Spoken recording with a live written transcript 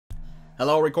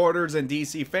Hello recorders and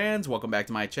DC fans, welcome back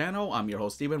to my channel. I'm your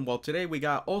host Steven. Well, today we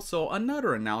got also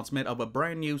another announcement of a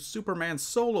brand new Superman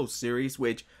solo series,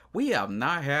 which we have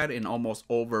not had in almost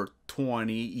over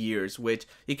 20 years, which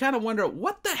you kind of wonder,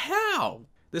 what the hell?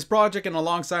 This project and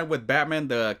alongside with Batman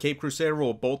the Cape Crusader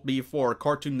will both be for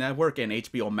Cartoon Network and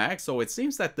HBO Max, so it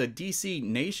seems that the DC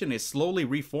Nation is slowly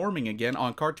reforming again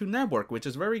on Cartoon Network, which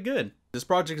is very good. This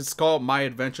project is called My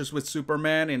Adventures with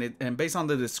Superman, and based on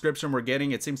the description we're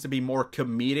getting, it seems to be more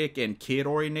comedic and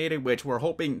kid-oriented, which we're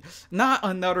hoping not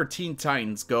another Teen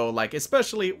Titans Go, like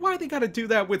especially why they gotta do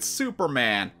that with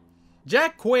Superman.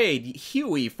 Jack Quaid,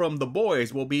 Huey from The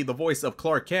Boys, will be the voice of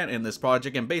Clark Kent in this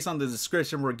project, and based on the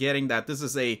description we're getting that this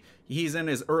is he's in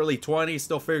his early 20s,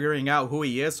 still figuring out who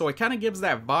he is, so it kind of gives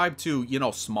that vibe to, you know,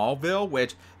 Smallville,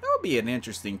 which that would be an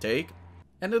interesting take.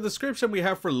 And the description we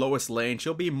have for Lois Lane,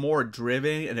 she'll be more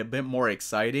driven and a bit more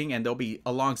exciting, and they'll be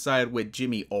alongside with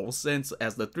Jimmy Olsen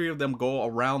as the three of them go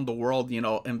around the world, you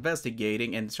know,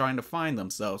 investigating and trying to find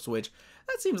themselves, which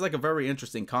that seems like a very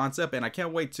interesting concept, and I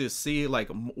can't wait to see like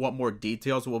what more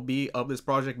details will be of this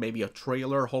project, maybe a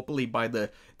trailer, hopefully by the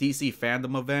DC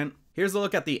fandom event. Here's a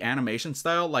look at the animation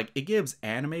style. Like, it gives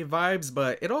anime vibes,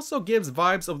 but it also gives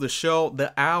vibes of the show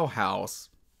The Owl House.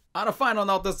 On a final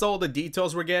note, that's all the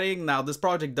details we're getting. Now, this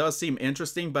project does seem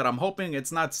interesting, but I'm hoping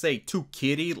it's not, say, too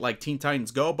kiddie like Teen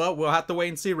Titans Go, but we'll have to wait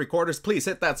and see. Recorders, please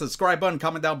hit that subscribe button,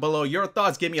 comment down below your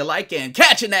thoughts, give me a like, and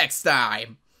catch you next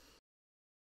time!